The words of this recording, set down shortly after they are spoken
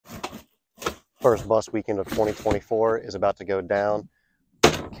First bus weekend of 2024 is about to go down.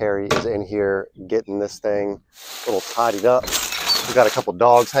 Carrie is in here getting this thing a little tidied up. We've got a couple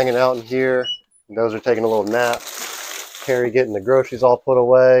dogs hanging out in here. Those are taking a little nap. Carrie getting the groceries all put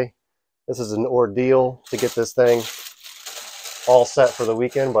away. This is an ordeal to get this thing all set for the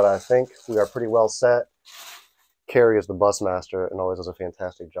weekend, but I think we are pretty well set. Carrie is the bus master and always does a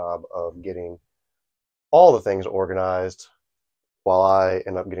fantastic job of getting all the things organized while I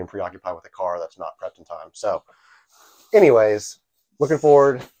end up getting preoccupied with a car that's not prepped in time. So anyways, looking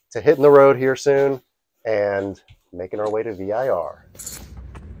forward to hitting the road here soon and making our way to VIR.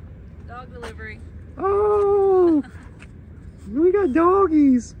 Dog delivery. Oh, we got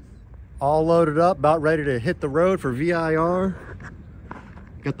doggies. All loaded up, about ready to hit the road for VIR.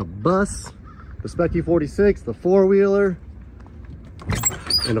 Got the bus, the Spec E46, the four-wheeler,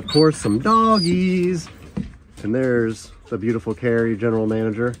 and of course some doggies. And there's the beautiful Carrie, general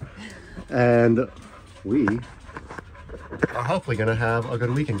manager. And we are hopefully gonna have a good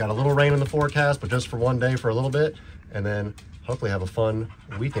weekend. Got a little rain in the forecast, but just for one day for a little bit, and then hopefully have a fun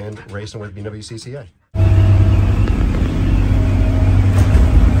weekend racing with BMWCCA.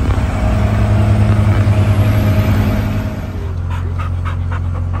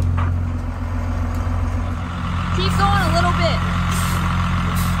 Keep going a little bit.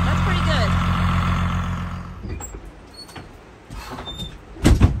 That's pretty good.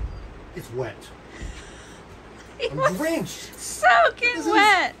 It's wet. It I'm was drenched. soaking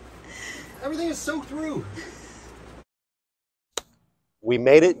wet. Everything is soaked through. We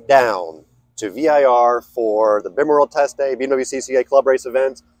made it down to VIR for the BimmerWorld test day, BMWCCA club race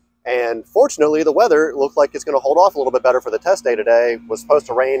event. And fortunately, the weather looked like it's going to hold off a little bit better for the test day today. It was supposed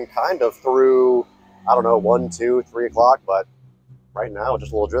to rain kind of through, I don't know, 1, 2, 3 o'clock, but right now it's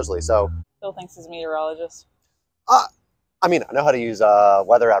just a little drizzly. So Phil thinks he's a meteorologist. I mean, I know how to use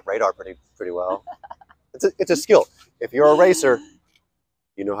weather app radar pretty well. It's a skill. If you're a racer,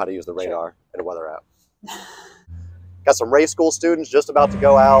 you know how to use the radar and a weather app. Got some race school students just about to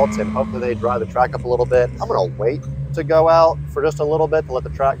go out, and hopefully they dry the track up a little bit. I'm gonna wait to go out for just a little bit to let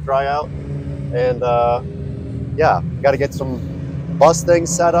the track dry out. And yeah, got to get some bus things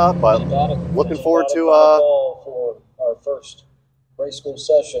set up, but looking forward to for our first race school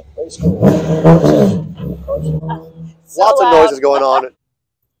session. Race school session. Lots of noises going on.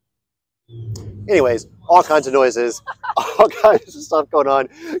 Anyways, all kinds of noises, all kinds of stuff going on.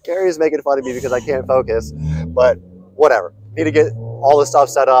 Carrie's making fun of me because I can't focus, but whatever. Need to get all this stuff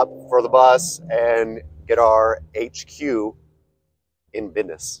set up for the bus and get our HQ in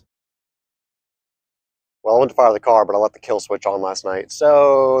business. Well, I went to fire the car, but I left the kill switch on last night,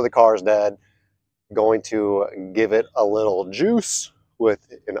 so the car's dead. Going to give it a little juice with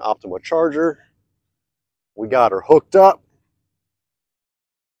an Optima charger. We got her hooked up.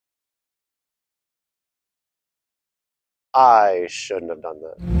 I shouldn't have done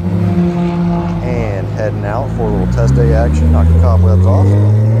that. And heading out for a little test day action, knock the cobwebs off.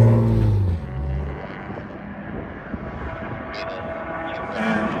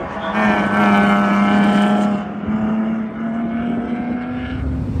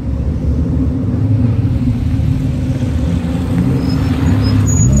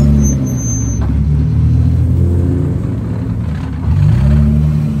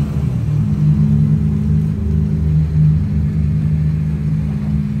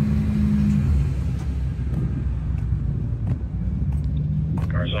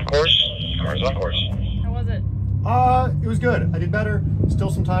 Cars on course. How was it? It was good. I did better. Still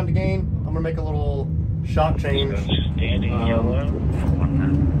some time to gain. I'm gonna make a little shock change.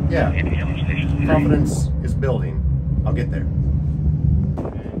 Yeah. Confidence is building. I'll get there.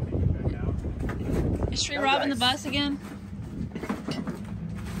 Is she robbing the bus again?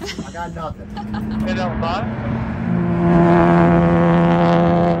 I got nothing. Hey, that was fine.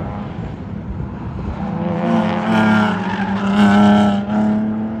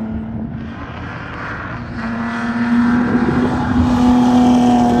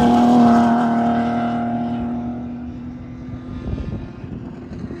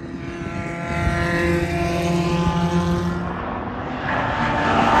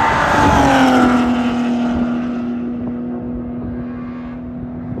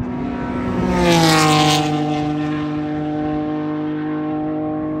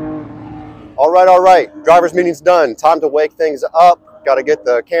 All right. Driver's meeting's done. Time to wake things up. Got to get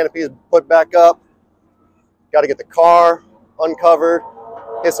the canopies put back up. Got to get the car uncovered.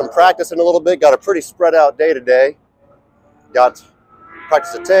 Get some practice in a little bit. Got a pretty spread out day today. Got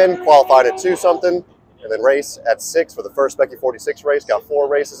practice at 10, qualified at 2 something, and then race at 6 for the first Spec E46 race. Got 4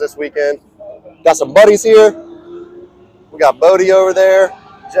 races this weekend. Got some buddies here. We got Bodie over there,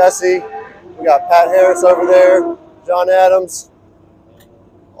 Jesse. We We got Pat Harris over there, John Adams,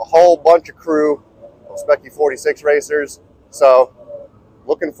 a whole bunch of crew of Spec E46 racers. So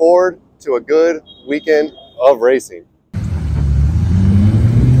looking forward to a good weekend of racing.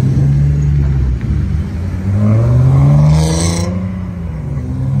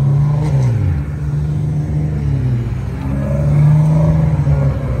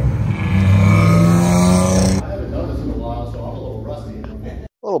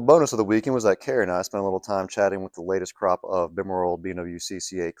 A little bonus of the weekend was that Carrie and I spent a little time chatting with the latest crop of BimmerWorld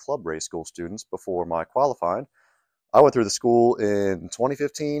BMWCCA Club Race School students before my qualifying. I went through the school in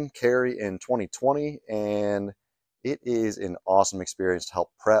 2015, Carrie in 2020, and it is an awesome experience to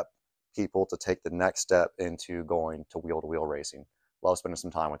help prep people to take the next step into going to wheel-to-wheel racing. Love spending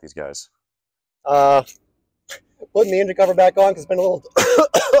some time with these guys. Putting the engine cover back on because it's been a little...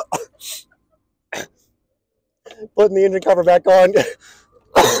 Putting the engine cover back on...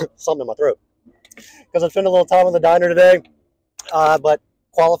 something in my throat because I spent a little time in the diner today, but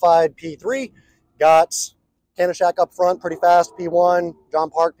qualified P3, got Kanashak up front pretty fast, P1, John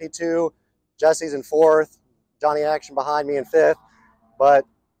Park P2, Jesse's in 4th, Johnny Action behind me in 5th, but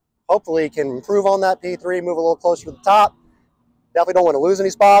hopefully can improve on that P3, move a little closer to the top. Definitely don't want to lose any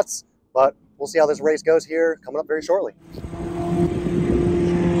spots, but we'll see how this race goes here coming up very shortly.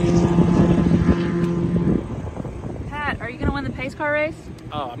 Pat, are you going to win the pace car race?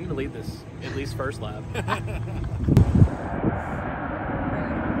 Oh, I'm going to lead this at least first lap.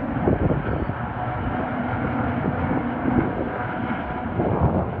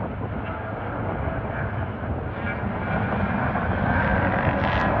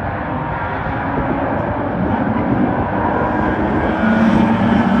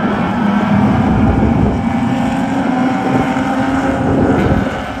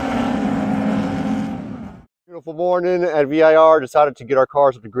 Beautiful morning at VIR. Decided to get our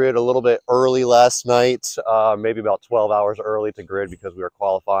cars up to grid a little bit early last night, maybe about 12 hours early to grid because we were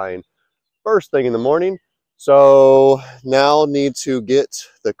qualifying first thing in the morning. So now need to get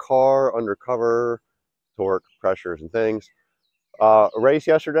the car under cover, torque, pressures, and things. A race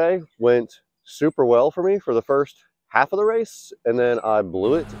yesterday went super well for me for the first half of the race, and then I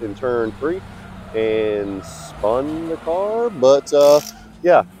blew it in turn 3 and spun the car, but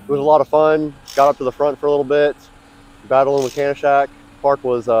yeah, it was a lot of fun. Got up to the front for a little bit, battling with Kanashak. Park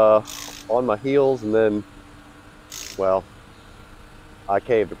was on my heels, and then, well, I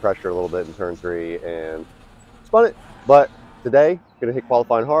caved to pressure a little bit in turn 3 and spun it. But today, gonna hit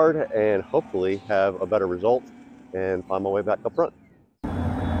qualifying hard and hopefully have a better result and find my way back up front.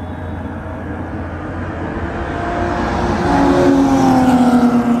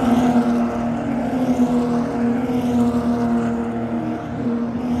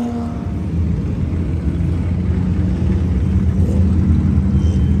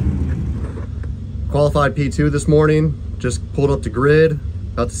 Qualified P2 this morning, just pulled up to grid,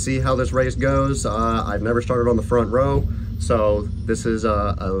 about to see how this race goes. I've never started on the front row, so this is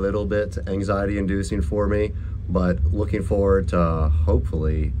a little bit anxiety inducing for me, but looking forward to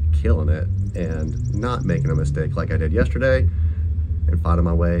hopefully killing it and not making a mistake like I did yesterday and finding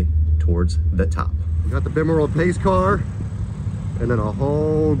my way towards the top. We got the BimmerWorld pace car and then a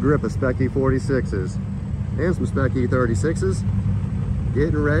whole grip of Spec E46s and some Spec E36s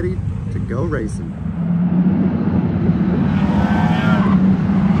getting ready to go racing.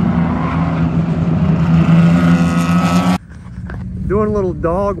 Doing a little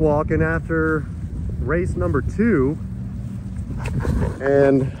dog walking after race number 2,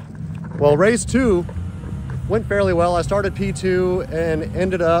 and well, race 2 went fairly well. I started P2 and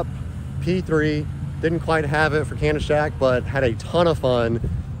ended up P3. Didn't quite have it for Kanashak, but had a ton of fun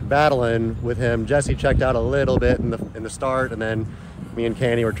battling with him. Jesse checked out a little bit in the start, and then me and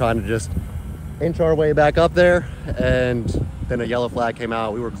Candy were trying to just inch our way back up there, and then a yellow flag came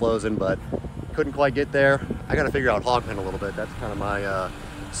out. We were closing, but couldn't quite get there. I got to figure out hog pen a little bit. That's kind of my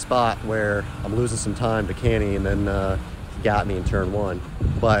spot where I'm losing some time to Canny, and then he got me in turn 1.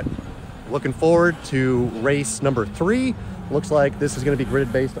 But looking forward to race number 3. Looks like this is going to be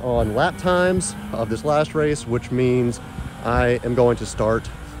gridded based on lap times of this last race, which means I am going to start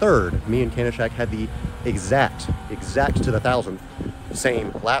 3rd. Me and Kanashak had the exact to the 1000th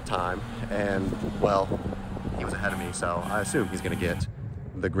same lap time, and well, he was ahead of me, so I assume he's going to get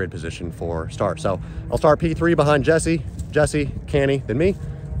the grid position for start. So I'll start P3 behind Jesse, Canny, then me.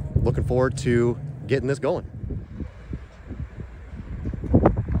 Looking forward to getting this going.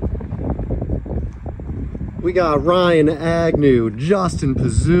 We got Ryan Agnew, Justin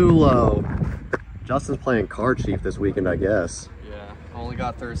Pizzullo. Justin's playing car chief this weekend, I guess. Yeah, only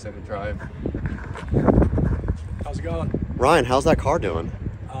got Thursday to drive. How's it going? Ryan, how's that car doing?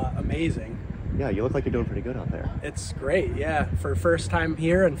 Amazing. Yeah, you look like you're doing pretty good out there. It's great, yeah. For first time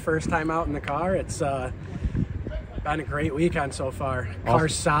here and first time out in the car, it's been a great weekend so far. Awesome.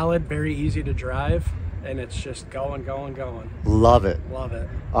 Car's solid, very easy to drive, and it's just going. Love it. Love it.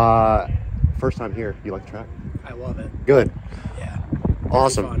 First time here. You like the track? I love it. Good. Yeah.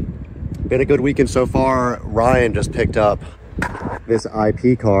 Awesome. Fun. Been a good weekend so far. Ryan just picked up this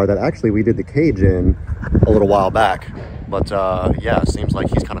IP car that actually we did the cage in a little while back. But yeah, it seems like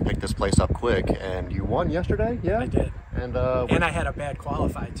he's kind of picked this place up quick. And you won yesterday? Yeah? I did. And I had a bad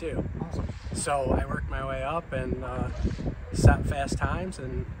qualify too. Awesome. So I worked my way up and set fast times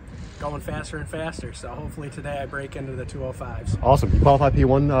and going faster and faster. So hopefully today I break into the 205s. Awesome. You qualified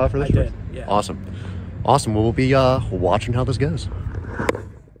P1 for this I race? did, yeah. Awesome. Awesome. Well, we'll be watching how this goes.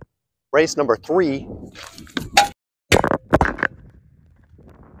 Race number 3.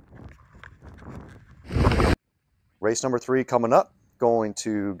 Race number 3 coming up. Going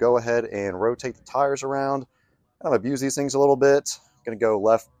to go ahead and rotate the tires around. Kind of abuse these things a little bit. Going to go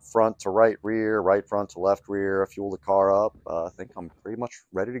left front to right rear, right front to left rear, fuel the car up. I think I'm pretty much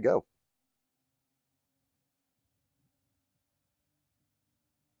ready to go.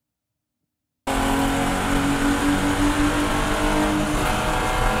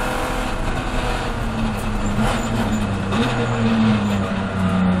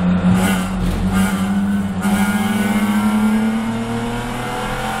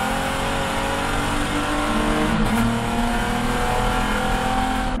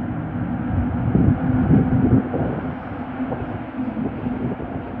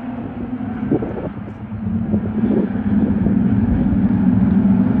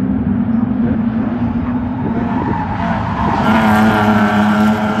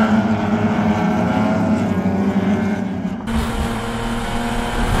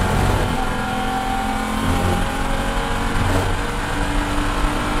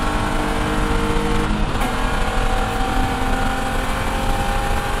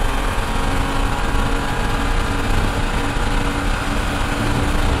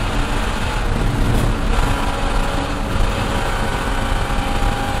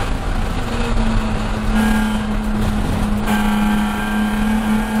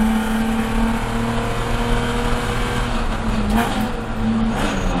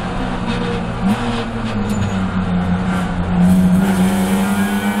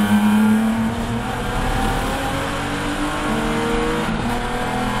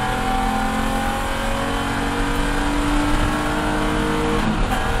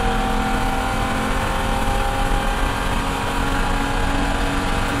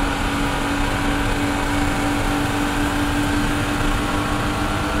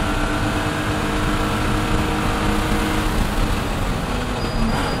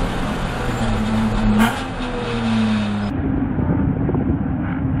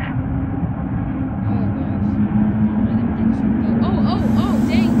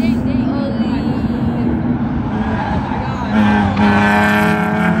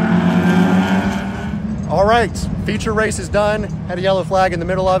 Feature race is done. Had a yellow flag in the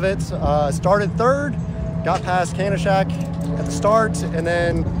middle of it. Started third, got past Kanashak at the start, and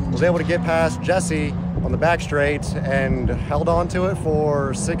then was able to get past Jesse on the back straight and held on to it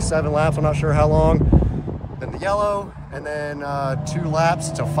for 6-7 laps. I'm not sure how long. Then the yellow, and then 2 laps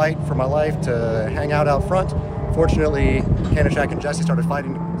to fight for my life to hang out front. Fortunately, Kanashak and Jesse started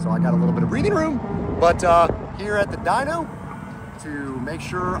fighting, so I got a little bit of breathing room. But here at the dyno, to make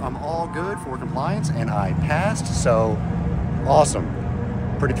sure I'm all good for compliance, and I passed, so awesome.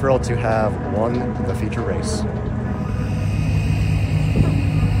 Pretty thrilled to have won the feature race.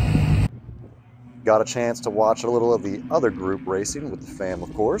 Got a chance to watch a little of the other group racing with the fam,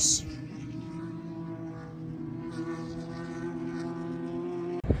 of course.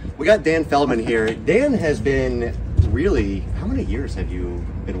 We got Dan Feldman here. Dan has been really, how many years have you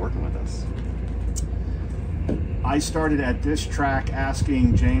been working with us? I started at this track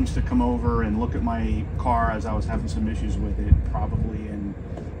asking James to come over and look at my car as I was having some issues with it, probably in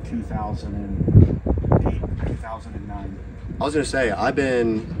 2008, 2009. I was gonna say, I've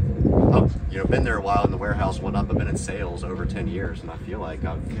been, been there a while in the warehouse, whatnot. I've been in sales over 10 years, and I feel like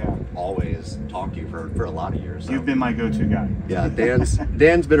I've always talked to you for a lot of years. So. You've been my go-to guy. Yeah,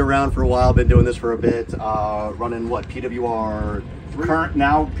 Dan's been around for a while, been doing this for a bit, running what, PWR 3? Current,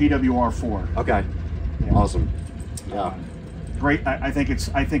 now PWR 4. Okay, yeah. Awesome. Yeah. Great. I think it's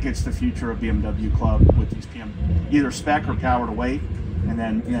the future of BMW Club with these either spec or power to weight, and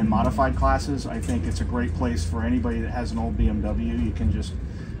then modified classes. I think it's a great place for anybody that has an old BMW. You can just,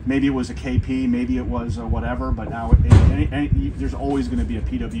 maybe it was a KP, maybe it was a whatever, but now there's always going to be a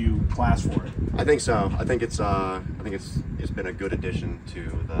PW class for it. I think so. I think it's been a good addition to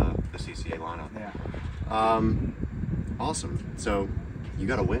the CCA. CCA lineup. Yeah. Awesome. So you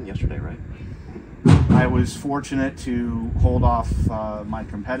got a win yesterday, right? I was fortunate to hold off my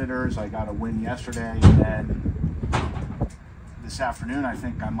competitors. I got a win yesterday, and then this afternoon I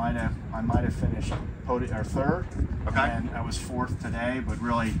think I might have finished third. Okay. And I was fourth today, but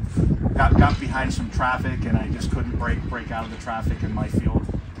really got behind some traffic, and I just couldn't break out of the traffic, and my field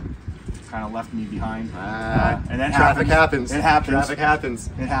kind of left me behind. And that traffic happens. It happens. Traffic happens.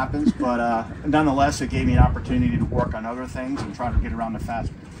 It happens, but nonetheless, it gave me an opportunity to work on other things and try to get around a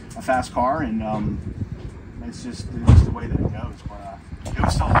fast car, and it's just the way that it goes. But it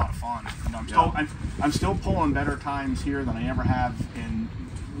was still a lot of fun. You know, I'm still pulling better times here than I ever have in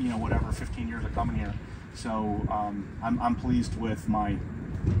whatever 15 years of coming here. So I'm pleased with my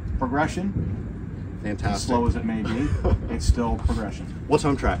progression. Fantastic. As slow as it may be, it's still progression. What's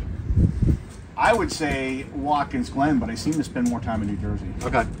home track? I would say Watkins Glen, but I seem to spend more time in New Jersey.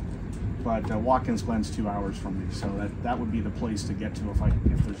 Okay. But Watkins Glen's 2 hours from me, so that would be the place to get to if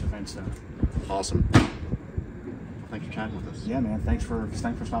there's events there. Awesome. Thanks for chatting with us. Yeah, man. Thanks for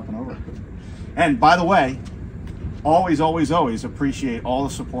stopping over. And by the way, always appreciate all the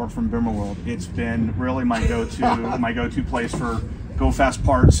support from BimmerWorld. It's been really my go-to place for go fast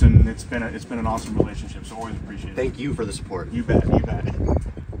parts, and it's been an awesome relationship. So always appreciate it. Thank you for the support. You bet. You bet.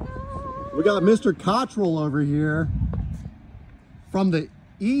 We got Mr. Cottrell over here from the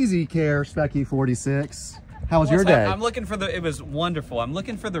Easy Care Spec E46. How was your day? I'm looking for it was wonderful. I'm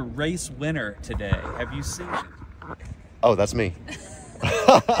looking for the race winner today. Have you seen it? Oh, that's me.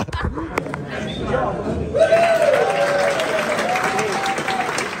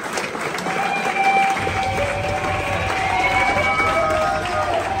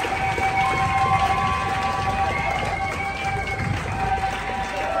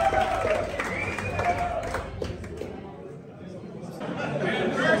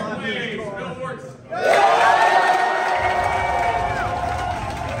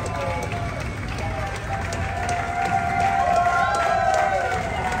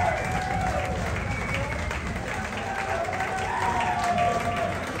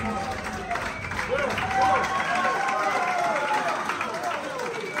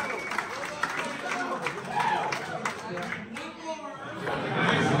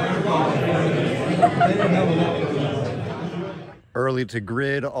 Early to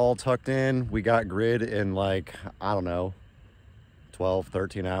grid, all tucked in. We got grid in like, I don't know, 12,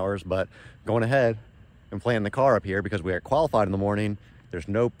 13 hours, but going ahead and playing the car up here because we got qualified in the morning. There's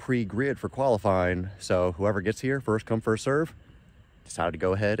no pre-grid for qualifying, so whoever gets here, first come, first serve, decided to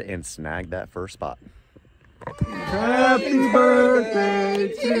go ahead and snag that first spot. Happy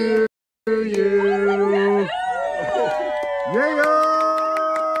birthday to you! Yeah!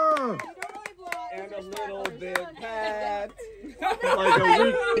 And a little bit pat. Like a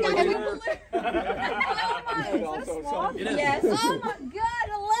week. Yes. Oh my God,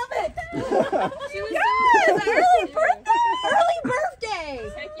 I love it. Yes, early birthday.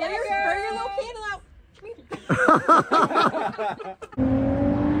 Burn your little candle out.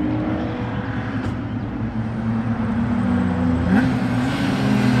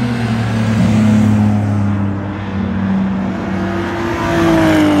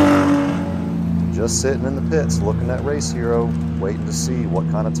 Just sitting in the pits, looking at Race Hero, waiting to see what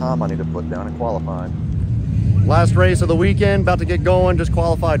kind of time I need to put down in qualifying. Last race of the weekend, about to get going, just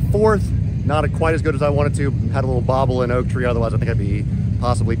qualified fourth. Not quite as good as I wanted to. Had a little bobble in Oak Tree, otherwise I think I'd be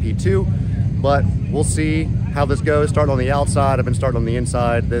possibly P2. But we'll see how this goes. Starting on the outside, I've been starting on the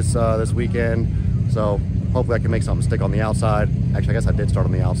inside this weekend. So hopefully I can make something stick on the outside. Actually, I guess I did start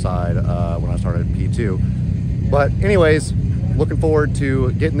on the outside when I started at P2. But anyways, looking forward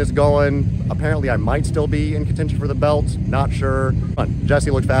to getting this going. Apparently I might still be in contention for the belt, not sure.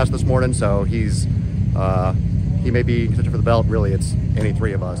 Jesse looked fast this morning, so he may be in contention for the belt. Really, it's any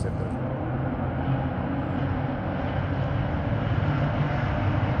three of us.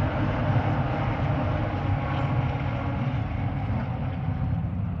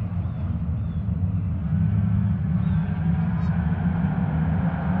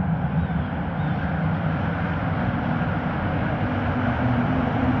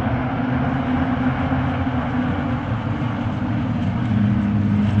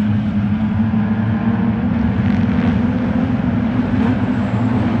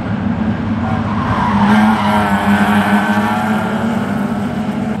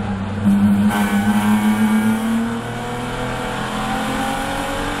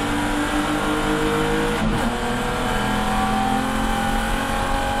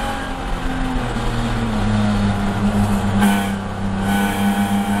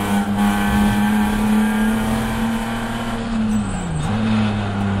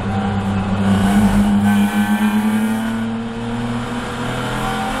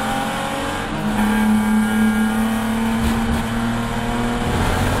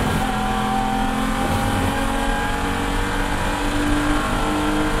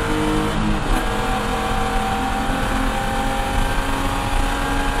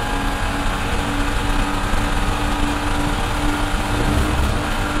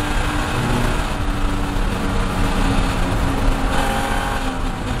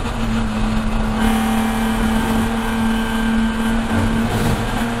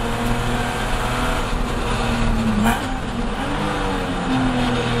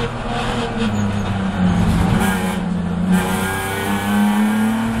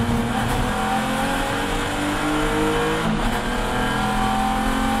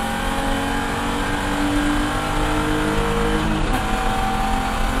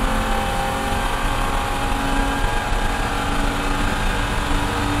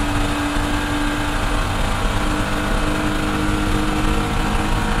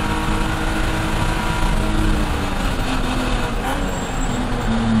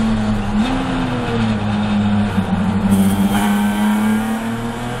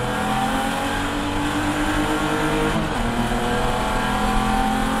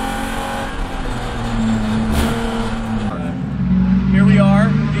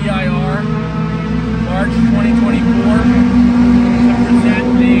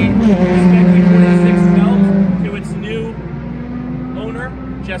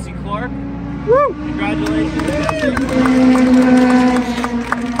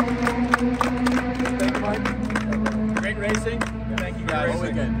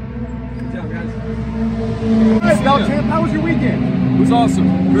 weekend. Good job, guys. Hey, Belt Champ, how was your weekend? It was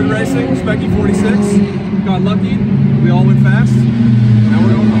awesome. Good racing, Spec E46. Got lucky. We all went fast. Now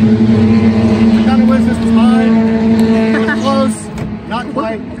we're going home. I kind of wish this was mine. It was close. Not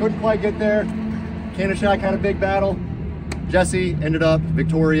quite. Couldn't quite get there. Kanashak had a big battle. Jesse ended up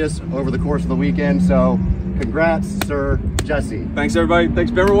victorious over the course of the weekend. So congrats, Sir Jesse. Thanks, everybody.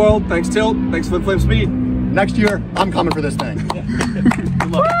 Thanks, BimmerWorld. Thanks, Tilt. Thanks, Flip Flip Speed. Next year, I'm coming for this thing.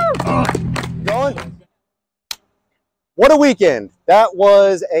 Good luck. Going. What a weekend. That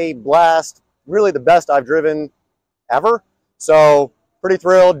was a blast. Really the best I've driven ever. So pretty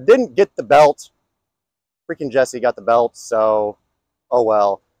thrilled. Didn't get the belt. Freaking Jesse got the belt. So, oh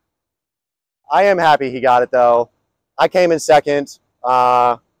well. I am happy he got it though. I came in second.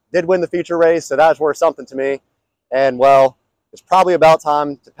 Did win the feature race. So that's worth something to me. And well, it's probably about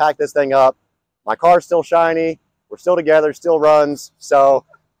time to pack this thing up. My car's still shiny. We're still together, still runs. So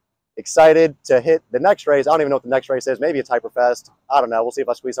excited to hit the next race. I don't even know what the next race is. Maybe it's Hyperfest. I don't know. We'll see if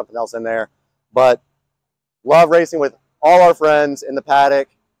I squeeze something else in there. But love racing with all our friends in the paddock.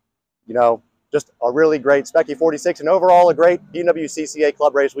 You know, just a really great Spec E46 and overall a great BMWCCA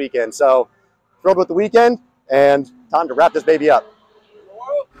club race weekend. So thrilled with the weekend and time to wrap this baby up.